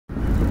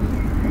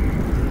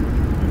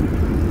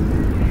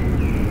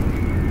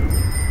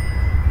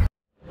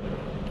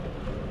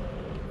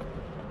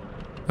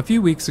A few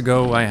weeks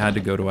ago, I had to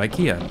go to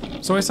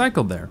IKEA, so I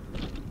cycled there.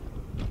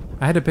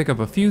 I had to pick up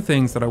a few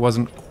things that I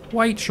wasn't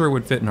quite sure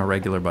would fit in a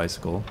regular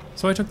bicycle,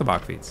 so I took the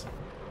bakfiets.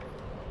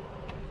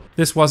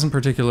 This wasn't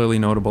particularly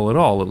notable at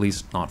all, at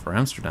least not for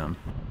Amsterdam.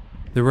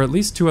 There were at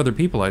least 2 other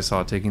people I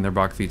saw taking their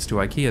bakfiets to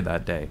IKEA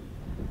that day.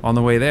 On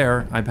the way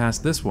there, I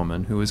passed this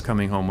woman who was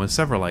coming home with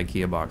several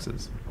IKEA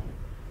boxes.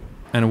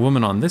 And a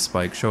woman on this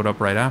bike showed up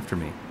right after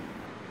me.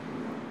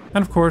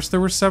 And of course,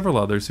 there were several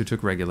others who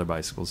took regular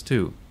bicycles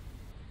too.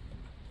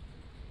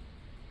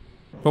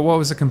 But what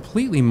was a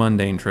completely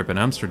mundane trip in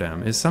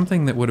Amsterdam is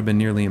something that would have been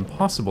nearly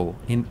impossible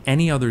in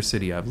any other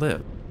city I've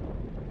lived.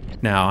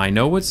 Now, I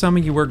know what some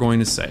of you are going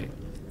to say.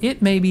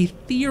 It may be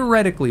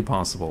theoretically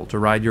possible to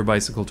ride your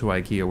bicycle to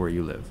IKEA where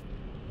you live.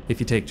 If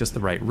you take just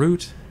the right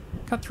route,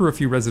 cut through a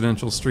few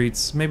residential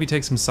streets, maybe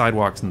take some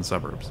sidewalks in the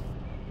suburbs.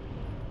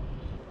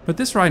 But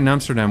this ride in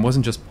Amsterdam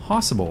wasn't just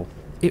possible,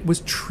 it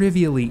was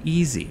trivially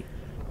easy.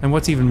 And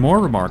what's even more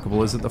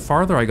remarkable is that the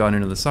farther I got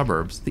into the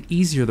suburbs, the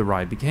easier the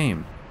ride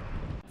became.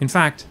 In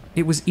fact,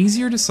 it was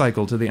easier to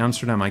cycle to the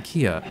Amsterdam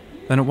IKEA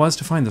than it was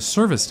to find the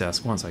service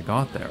desk once I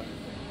got there.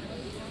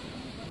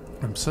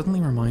 I'm suddenly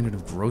reminded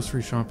of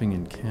grocery shopping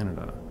in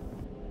Canada.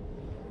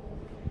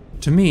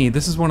 To me,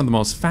 this is one of the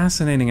most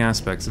fascinating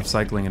aspects of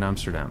cycling in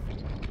Amsterdam.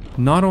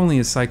 Not only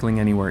is cycling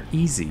anywhere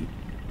easy,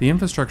 the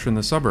infrastructure in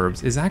the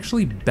suburbs is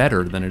actually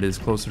better than it is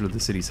closer to the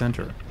city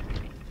center.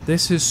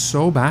 This is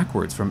so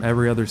backwards from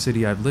every other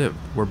city I've lived,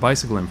 where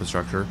bicycle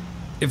infrastructure,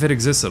 if it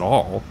exists at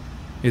all,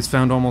 is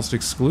found almost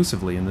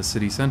exclusively in the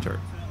city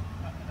center.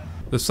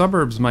 The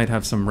suburbs might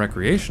have some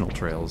recreational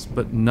trails,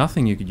 but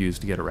nothing you could use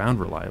to get around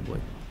reliably.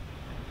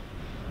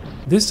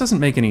 This doesn't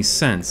make any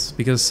sense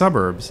because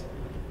suburbs,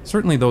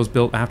 certainly those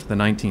built after the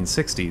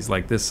 1960s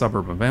like this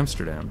suburb of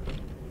Amsterdam,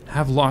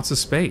 have lots of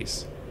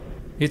space.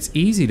 It's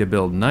easy to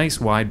build nice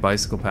wide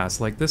bicycle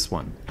paths like this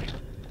one,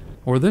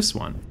 or this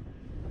one.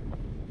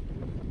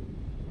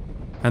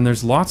 And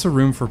there's lots of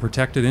room for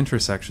protected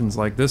intersections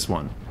like this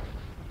one,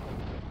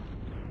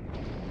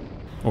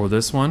 or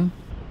this one,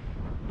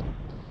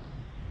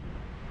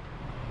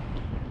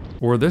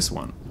 or this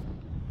one.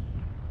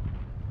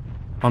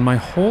 On my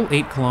whole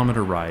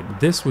 8-kilometer ride,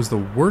 this was the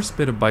worst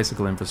bit of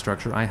bicycle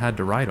infrastructure I had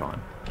to ride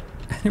on.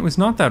 And it was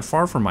not that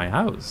far from my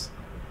house.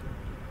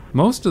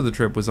 Most of the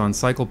trip was on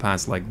cycle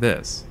paths like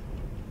this.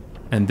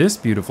 And this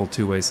beautiful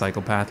 2-way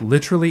cycle path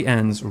literally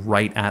ends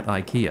right at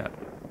IKEA.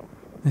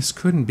 This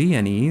couldn't be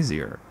any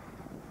easier.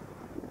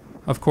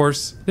 Of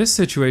course, this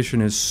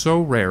situation is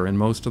so rare in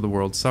most of the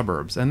world's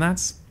suburbs, and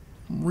that's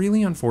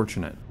really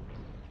unfortunate.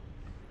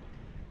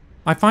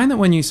 I find that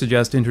when you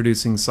suggest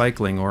introducing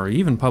cycling or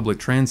even public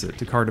transit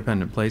to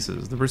car-dependent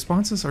places, the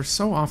responses are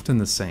so often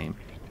the same.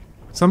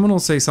 Someone will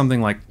say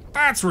something like,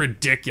 "That's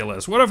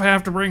ridiculous, what if I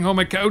have to bring home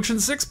a couch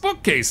and 6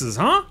 bookcases,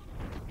 huh?"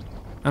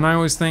 And I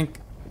always think,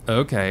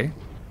 okay,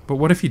 but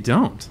what if you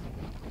don't?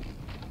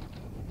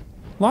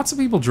 Lots of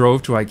people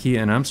drove to IKEA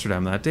in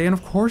Amsterdam that day, and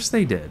of course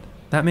they did.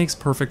 That makes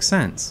perfect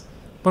sense.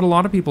 But a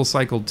lot of people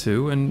cycled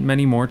too, and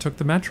many more took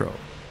the metro.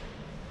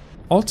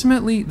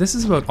 Ultimately, this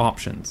is about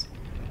options.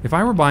 If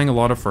I were buying a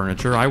lot of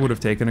furniture, I would have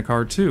taken a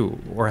car too,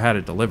 or had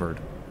it delivered.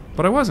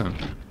 But I wasn't.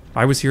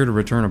 I was here to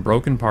return a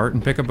broken part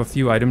and pick up a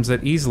few items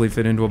that easily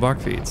fit into a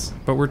bakfiets,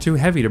 but were too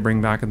heavy to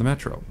bring back in the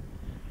metro.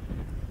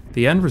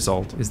 The end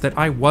result is that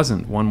I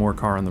wasn't one more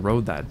car on the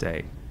road that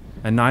day,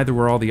 and neither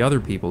were all the other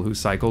people who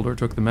cycled or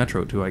took the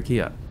metro to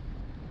IKEA.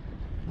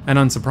 And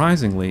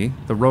unsurprisingly,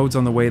 the roads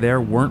on the way there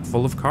weren't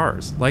full of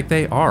cars, like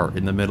they are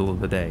in the middle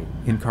of the day,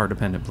 in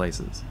car-dependent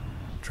places.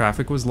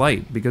 Traffic was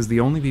light because the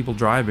only people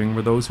driving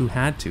were those who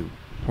had to,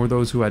 or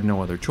those who had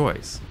no other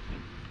choice.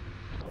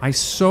 I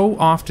so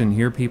often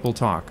hear people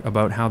talk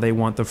about how they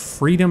want the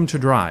freedom to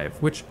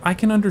drive, which I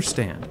can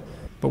understand,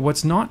 but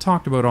what's not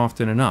talked about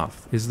often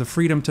enough is the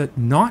freedom to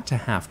not to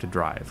have to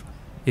drive,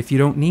 if you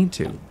don't need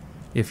to,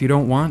 if you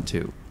don't want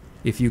to,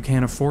 if you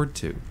can't afford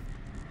to.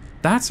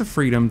 That's a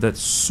freedom that's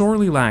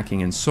sorely lacking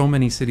in so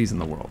many cities in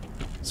the world,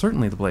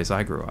 certainly the place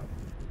I grew up.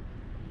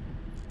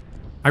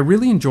 I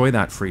really enjoy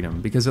that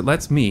freedom because it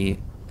lets me,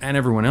 and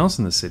everyone else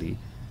in the city,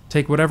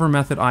 take whatever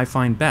method I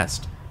find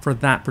best for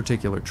that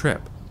particular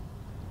trip.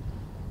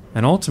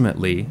 And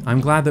ultimately, I'm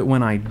glad that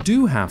when I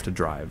do have to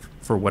drive,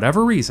 for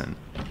whatever reason,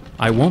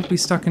 I won't be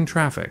stuck in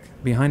traffic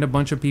behind a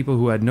bunch of people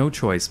who had no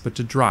choice but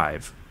to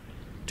drive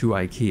to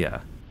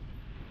IKEA.